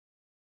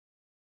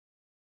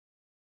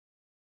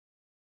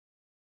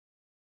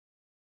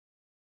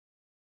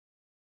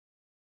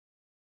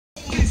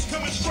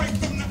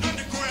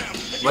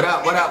What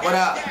up, what up, what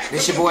up?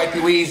 This your boy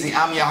P-Weezy.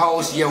 I'm your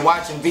host. You're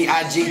watching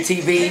VIG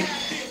TV.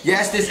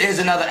 Yes, this is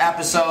another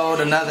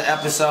episode.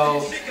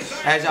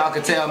 As y'all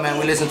can tell, man,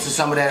 we listen to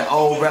some of that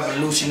old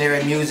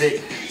revolutionary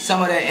music,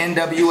 some of that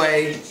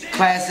NWA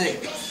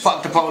classic,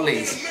 Fuck the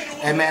Police.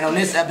 And man, on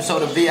this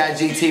episode of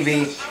VIG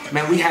TV,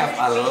 man, we have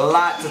a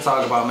lot to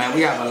talk about, man.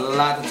 We have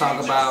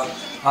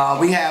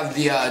We have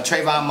the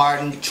Trayvon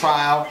Martin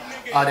trial.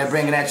 They're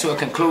bringing that to a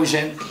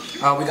conclusion.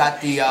 We got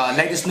the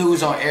latest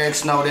news on Eric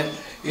Snowden,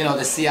 you know,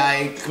 the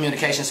CIA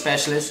communication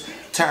specialist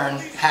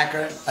turned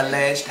hacker,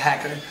 alleged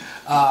hacker.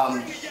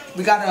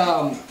 We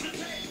got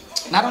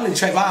not only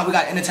Trayvon, we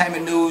got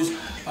entertainment news.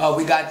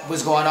 We got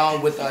what's going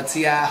on with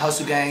T.I.,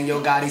 Hustle Gang,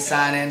 Yo Gotti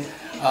signing,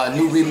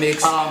 new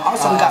remix.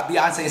 Also, we got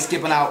Beyonce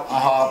skipping out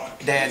on her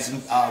dad's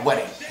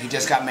wedding. He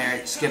just got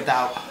married, skipped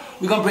out.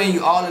 We're going to bring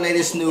you all the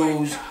latest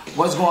news,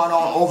 what's going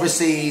on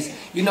overseas.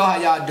 You know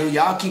how y'all do.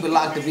 Y'all keep it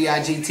locked to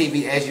VIG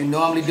TV as you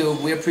normally do.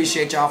 We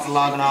appreciate y'all for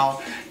logging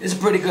on. It's a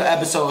pretty good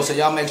episode, so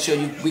y'all make sure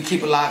we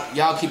keep it locked.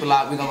 Y'all keep it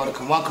locked. We're going to go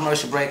to one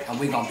commercial break, and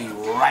we're going to be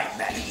right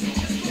back.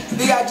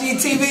 VIG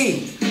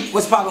TV,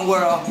 what's poppin'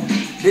 world?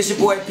 This your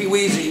boy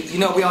P-Weezy. You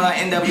know we on our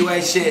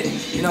NWA shit.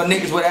 You know,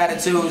 niggas with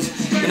attitudes.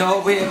 You know,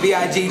 over here at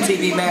VIG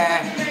TV,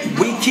 man,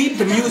 we keep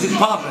the music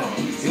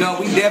pumping. You know,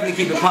 we definitely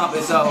keep it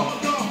pumping, so...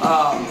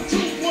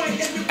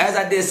 as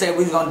I did say,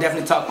 we're going to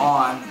definitely talk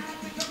on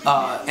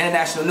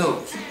international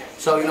news.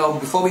 So, you know,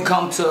 before we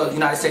come to the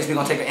United States, we're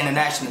going to take it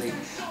internationally.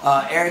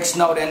 Eric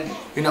Snowden,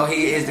 you know,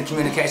 he is the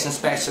communication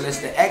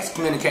specialist, the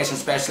ex-communication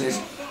specialist,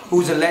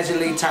 who's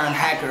allegedly turned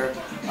hacker,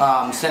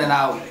 sending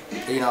out,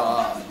 you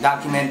know,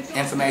 document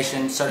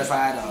information,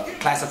 certified,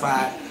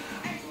 classified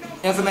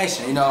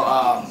information. You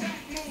know,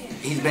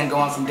 he's been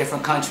going from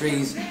different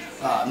countries,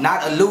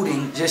 not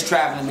eluding, just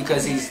traveling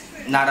because he's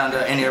not under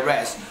any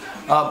arrest.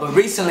 But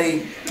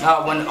recently,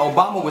 when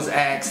Obama was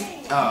asked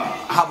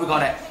how we're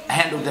going to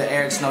handle the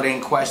Eric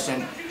Snowden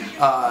question,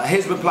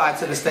 his reply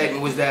to the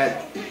statement was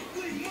that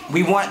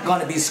we weren't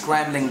going to be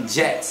scrambling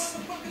jets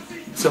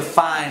to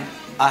find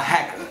a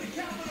hacker.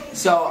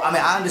 So, I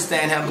mean, I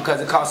understand him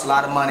because it costs a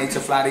lot of money to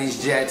fly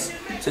these jets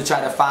to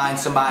try to find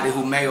somebody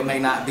who may or may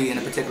not be in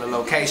a particular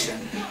location.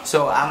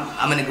 So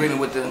I'm in agreement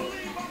with the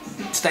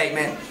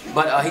statement,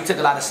 but he took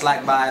a lot of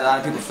slack by it. A lot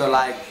of people feel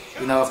like,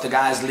 you know, if the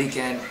guy's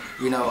leaking,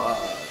 you know,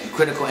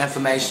 critical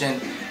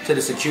information to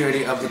the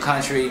security of the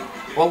country,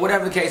 or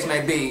whatever the case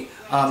may be,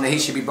 that he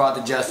should be brought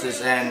to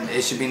justice, and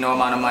it should be no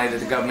amount of money that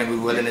the government be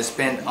willing to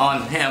spend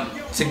on him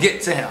to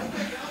get to him.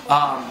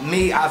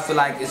 I feel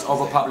like it's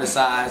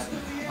over-publicized,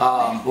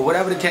 but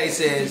whatever the case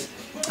is,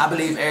 I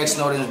believe Eric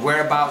Snowden's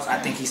whereabouts. I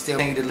think he's still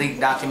thinking to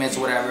leak documents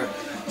or whatever.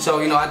 So,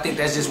 you know, I think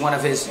that's just one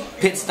of his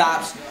pit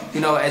stops.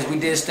 You know, as we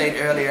did state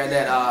earlier,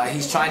 that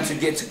he's trying to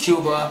get to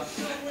Cuba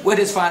with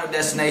his final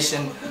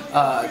destination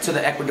to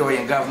the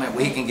Ecuadorian government,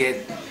 where he can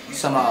get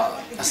some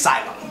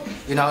asylum.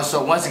 You know,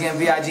 so once again,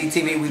 VIG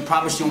TV, we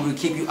promise you we'll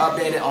keep you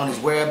updated on his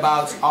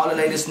whereabouts, all the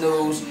latest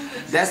news.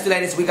 That's the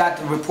latest. We got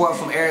the report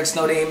from Eric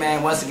Snowden,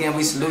 man. Once again,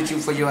 we salute you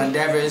for your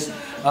endeavors,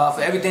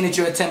 for everything that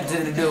you're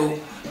attempting to do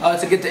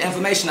to get the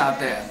information out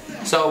there.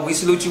 So we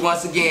salute you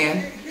once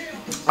again.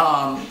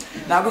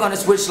 Now we're going to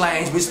switch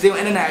lanes. We're still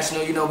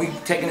international. You know, we're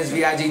taking this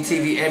VIG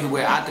TV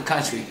everywhere, out the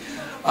country.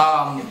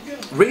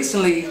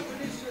 Recently,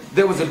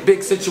 there was a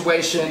big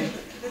situation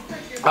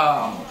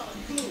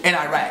in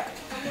Iraq.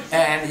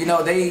 And, you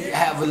know, they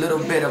have a little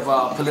bit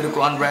of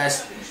political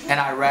unrest in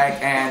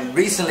Iraq. And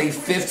recently,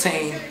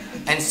 15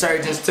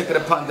 insurgents took it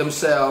upon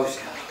themselves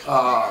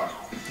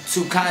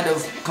to kind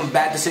of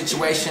combat the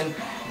situation.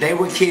 They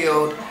were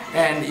killed.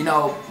 And, you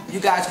know, you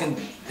guys can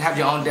have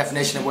your own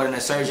definition of what an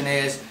insurgent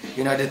is.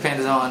 You know, it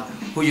depends on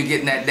who you're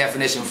getting that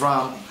definition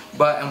from.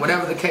 But, and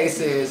whatever the case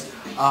is,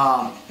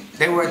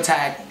 they were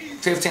attacked.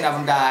 15 of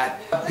them died.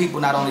 People,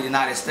 not only in the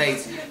United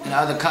States, in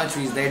other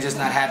countries, they're just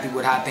not happy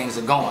with how things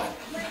are going.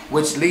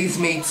 Which leads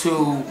me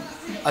to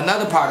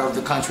another part of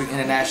the country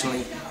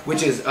internationally,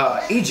 which is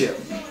Egypt.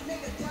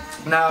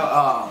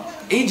 Now,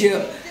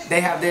 Egypt, they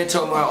have their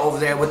turmoil over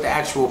there with the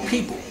actual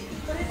people,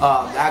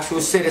 the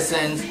actual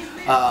citizens.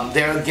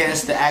 They're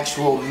against the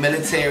actual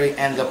military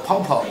and the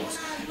popos.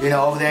 You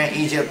know, over there in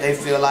Egypt, they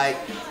feel like,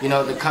 you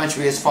know, the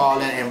country is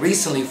falling. And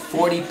recently,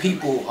 40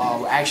 people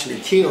were actually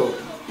killed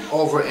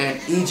over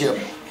in Egypt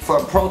for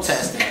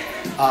protesting.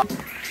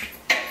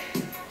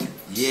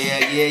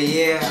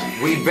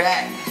 Yeah, we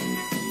back.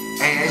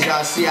 And as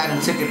y'all see, I done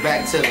took it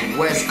back to the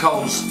West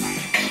Coast.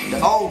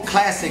 The old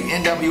classic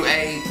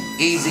NWA,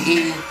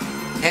 Eazy-E,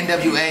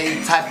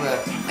 NWA type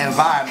of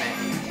environment.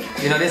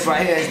 You know, this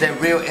right here is that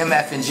real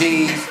MF and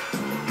G's.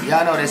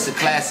 Y'all know this is a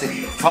classic.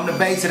 From the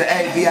Bay to the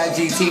A,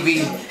 VIG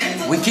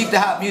TV, we keep the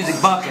hot music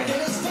bumping.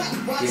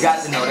 You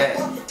got to know that.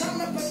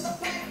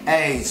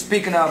 Hey,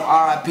 speaking of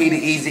RIP to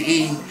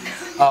Eazy-E,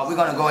 we're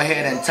going to go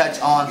ahead and touch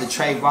on the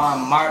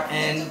Trayvon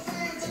Martin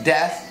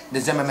death,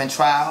 the Zimmerman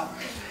trial.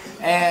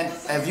 And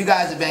if you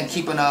guys have been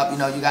keeping up, you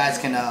know, you guys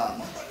can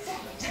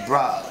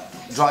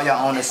draw your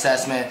own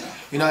assessment.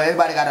 You know,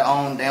 everybody got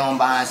their own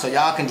bias, so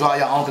y'all can draw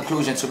your own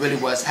conclusion to really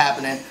what's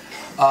happening.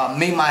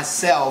 Me,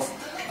 myself,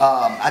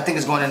 I think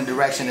it's going in a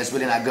direction that's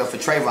really not good for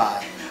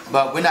Trayvon.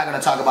 But we're not going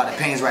to talk about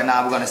opinions right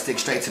now. We're going to stick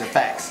straight to the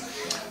facts.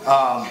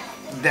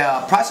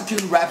 The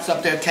prosecutor wraps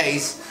up their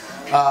case,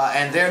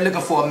 and they're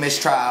looking for a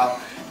mistrial.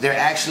 They're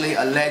actually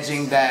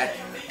alleging that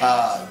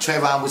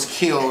Trayvon was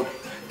killed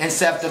in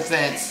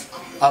self-defense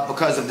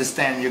because of the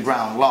stand your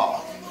ground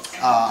law.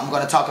 I'm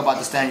going to talk about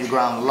the stand your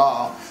ground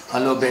law a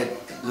little bit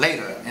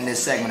later in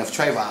this segment of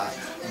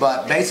Trayvon.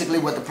 But basically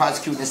what the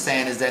prosecutor is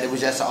saying is that it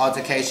was just an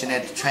altercation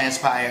that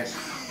transpired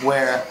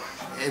where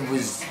it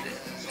was,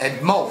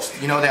 at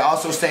most, you know, they're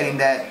also stating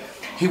that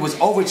he was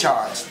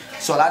overcharged.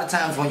 So a lot of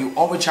times when you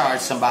overcharge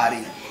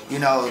somebody, you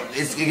know,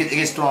 it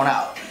gets thrown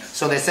out.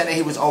 So they're saying that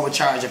he was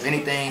overcharged. If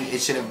anything,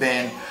 it should have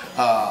been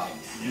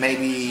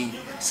maybe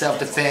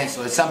self-defense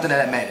or something of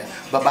that matter.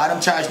 But by them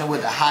charging him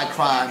with a high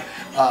crime,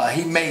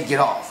 he may get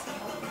off.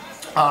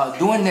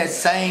 During that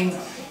same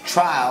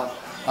trial,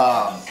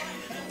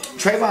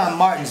 Trayvon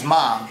Martin's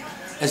mom,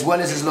 as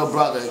well as his little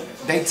brother,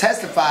 they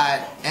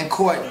testified in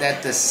court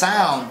that the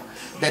sound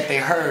that they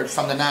heard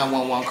from the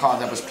 911 call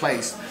that was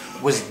placed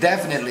was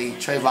definitely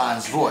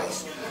Trayvon's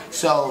voice.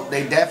 So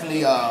they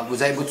definitely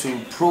was able to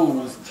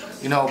prove,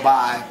 you know,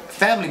 by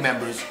family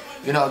members,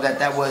 you know, that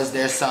that was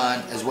their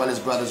son as well as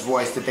brother's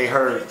voice that they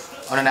heard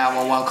on a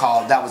 911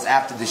 call. That was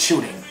after the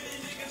shooting.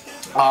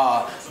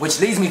 Which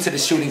leads me to the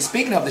shooting.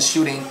 Speaking of the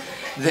shooting,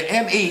 the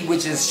ME,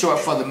 which is short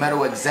for the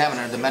medical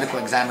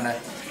examiner,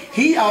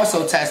 he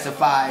also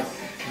testified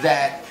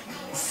that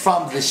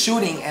from the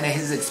shooting and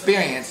his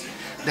experience,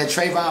 that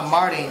Trayvon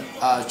Martin,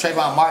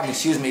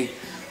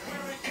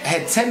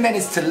 had 10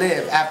 minutes to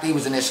live after he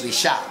was initially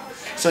shot.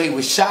 So he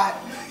was shot,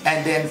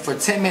 and then for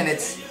 10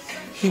 minutes,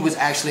 he was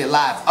actually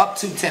alive, up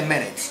to 10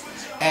 minutes.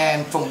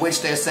 And from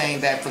which they're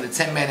saying that for the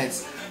 10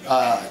 minutes,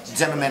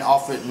 Zimmerman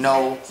offered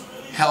no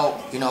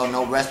help, you know,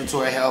 no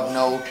respiratory help,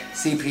 no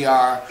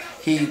CPR.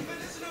 He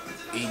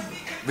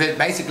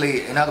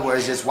basically, in other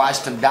words, just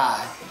watched him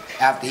die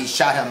after he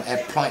shot him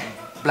at point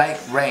blank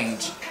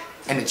range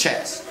in the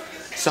chest.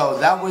 So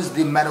that was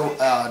the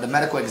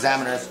medical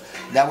examiner's,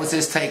 that was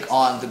his take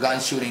on the gun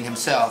shooting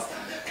himself.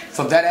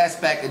 From that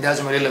aspect, it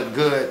doesn't really look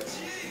good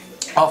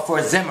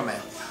for Zimmerman.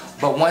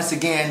 But once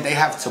again, they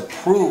have to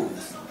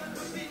prove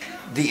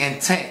the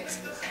intent.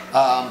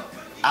 I'm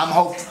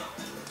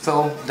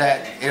hopeful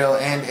that it'll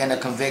end in a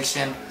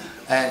conviction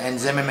and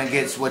Zimmerman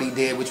gets what he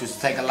did, which was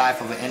to take a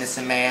life of an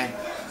innocent man.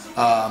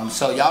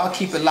 So y'all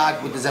keep it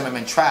locked with the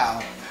Zimmerman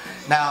trial.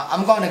 Now,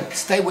 I'm going to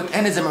stay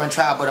within the Zimmerman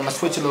trial, but I'm going to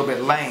switch a little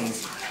bit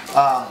lanes.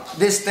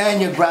 This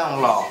stand your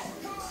ground law.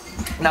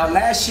 Now,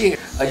 last year,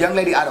 a young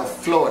lady out of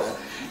Florida,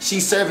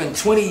 she's serving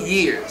 20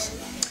 years.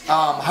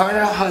 Her and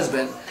her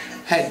husband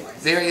had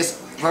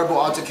various verbal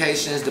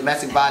altercations,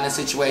 domestic violence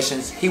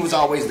situations. He was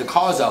always the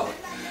cause of it.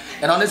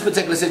 And on this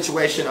particular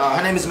situation,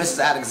 her name is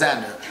Mrs.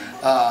 Alexander.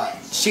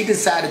 She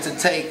decided to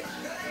take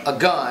a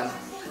gun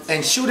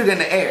and shoot it in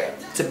the air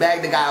to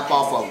bag the guy up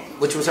off of him,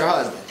 which was her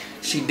husband.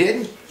 She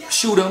didn't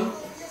shoot him,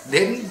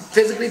 didn't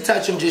physically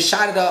touch him, just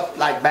shot it up,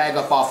 like bag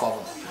up off of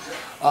him.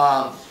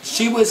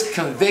 She was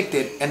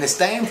convicted in the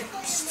same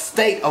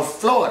state of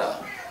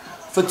Florida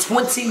for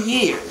 20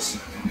 years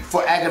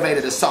for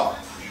aggravated assault.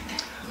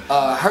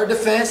 Her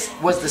defense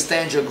was the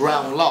stand your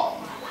ground law.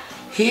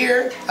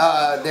 Here,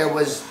 there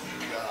was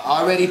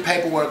already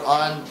paperwork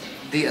on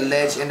the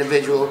alleged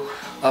individual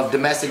of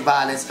domestic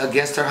violence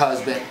against her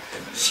husband.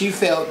 She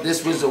felt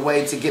this was a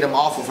way to get him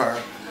off of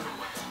her.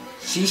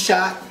 She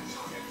shot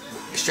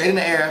straight in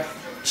the air.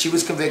 She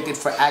was convicted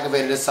for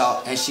aggravated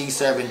assault, and she's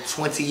serving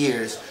 20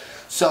 years.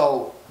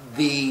 So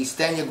the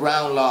stand your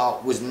ground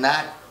law was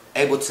not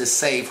able to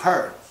save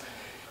her.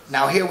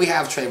 Now here we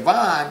have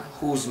Trayvon,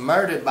 who's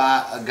murdered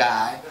by a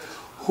guy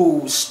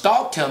who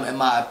stalked him, in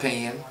my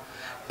opinion,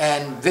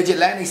 and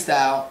vigilante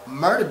style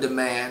murdered the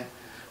man,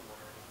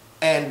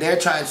 and they're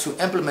trying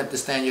to implement the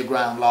stand your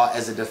ground law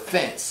as a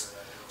defense.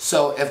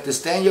 So if the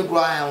stand your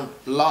ground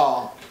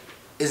law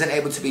isn't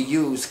able to be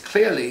used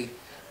clearly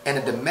in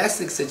a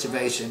domestic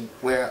situation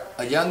where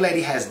a young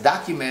lady has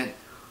document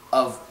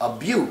of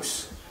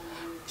abuse,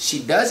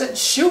 she doesn't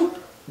shoot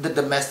the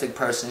domestic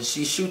person,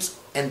 she shoots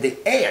in the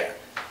air,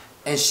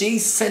 and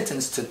she's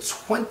sentenced to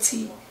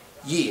 20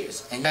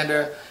 years. And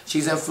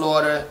she's in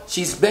Florida.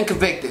 She's been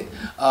convicted.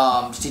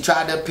 She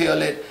tried to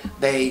appeal it.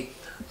 They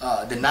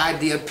denied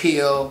the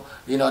appeal.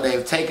 You know,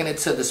 they've taken it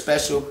to the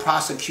special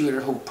prosecutor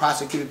who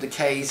prosecuted the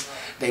case.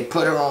 They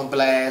put her on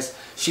blast.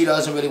 She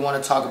doesn't really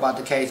want to talk about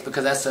the case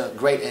because that's a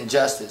great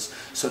injustice.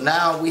 So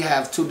now we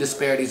have two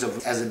disparities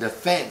as a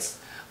defense,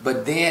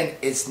 but then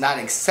it's not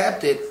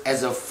accepted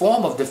as a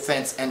form of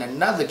defense in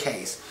another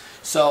case.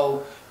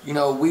 So, you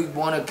know, we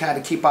want to kind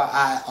of keep our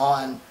eye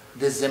on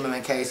this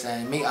Zimmerman case.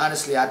 And me,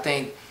 honestly, I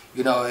think,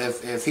 you know,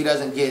 if he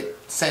doesn't get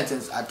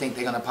sentenced, I think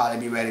they're going to probably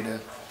be ready to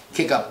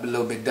kick up a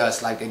little bit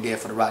dust like they did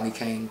for the Rodney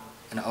King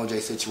and the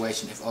OJ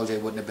situation if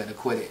OJ wouldn't have been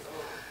acquitted.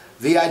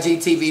 VIG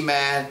TV,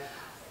 man,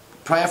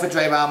 praying for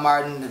Trayvon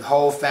Martin, the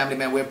whole family,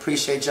 man. We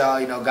appreciate y'all.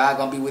 You know, God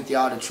gonna be with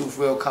y'all. The truth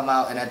will come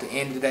out. And at the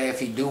end of the day, if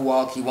he do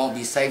walk, he won't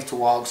be safe to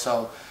walk.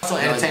 So, also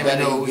entertainment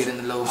news. Get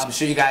in the loop. I'm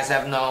sure you guys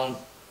have known,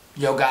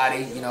 Yo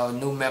Gotti, you know, a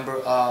new member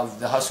of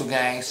the Hustle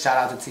Gang. Shout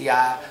out to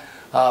T.I.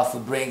 For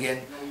bringing,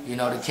 you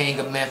know, the King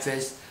of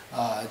Memphis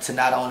to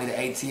not only the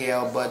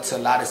ATL, but to a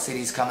lot of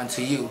cities coming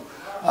to you.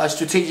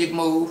 Strategic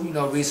move, you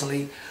know,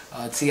 recently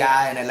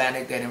T.I. and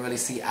Atlantic, they didn't really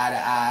see eye to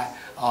eye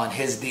on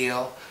his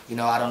deal. You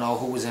know, I don't know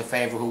who was in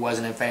favor, who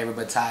wasn't in favor,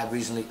 but T.I.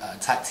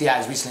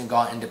 has recently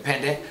gone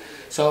independent.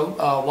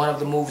 So one of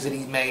the moves that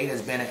he's made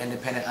has been an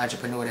independent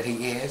entrepreneur that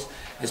he is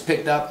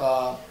picked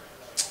up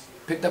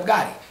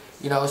Gotti.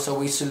 You know, so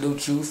we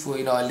salute you for,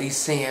 you know, at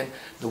least seeing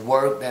the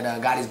work that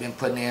Gotti's been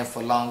putting in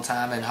for a long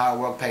time, and hard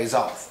work pays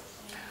off.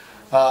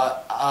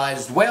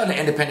 As well in the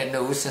independent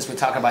news, since we're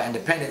talking about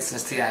independence,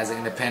 since T.I. is an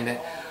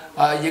independent,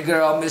 your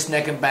girl, Miss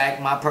Neck and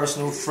Back, my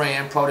personal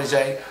friend,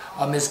 protege,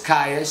 Miss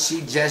Kaya, she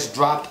just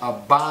dropped a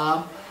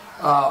bomb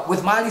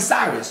with Miley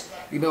Cyrus.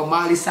 You know,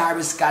 Miley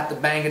Cyrus got the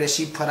banger that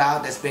she put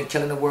out that's been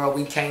killing the world,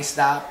 We Can't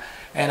Stop.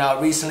 And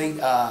recently,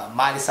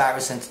 Miley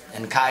Cyrus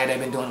and Kaya, they've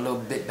been doing a little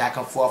bit back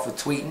and forth with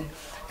tweeting.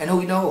 And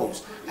who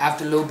knows,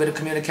 after a little bit of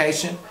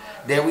communication,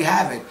 there we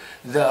have it.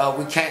 The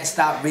We Can't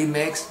Stop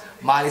remix,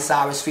 Miley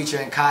Cyrus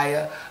featuring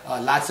Kaya.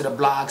 Lots of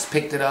the blogs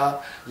picked it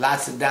up,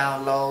 lots of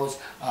downloads.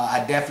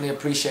 I definitely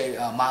appreciate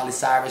Miley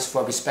Cyrus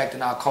for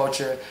respecting our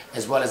culture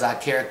as well as our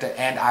character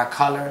and our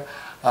color.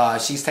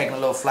 She's taking a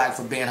little flack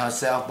for being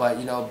herself, but,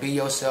 you know, be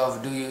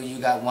yourself, do you.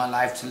 You got one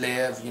life to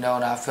live, you know,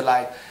 and I feel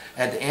like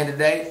at the end of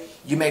the day,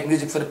 you make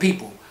music for the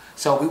people.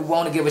 So we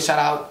want to give a shout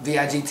out,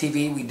 VIG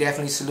TV. We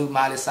definitely salute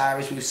Miley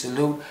Cyrus. We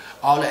salute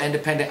all the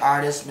independent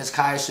artists. Miss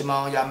Kaya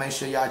Shimon, y'all make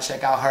sure y'all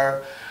check out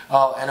her.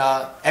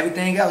 And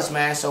everything else,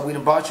 man. So we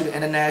done brought you to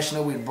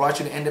international. We brought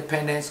you to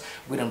independence.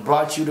 We done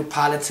brought you to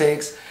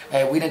politics.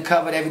 And we done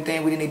covered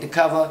everything we didn't need to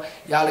cover.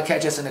 Y'all will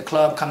catch us in the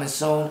club coming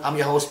soon. I'm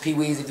your host, P.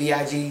 Weezy,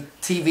 VIG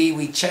TV.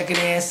 We checking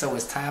in, so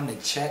it's time to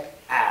check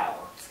out.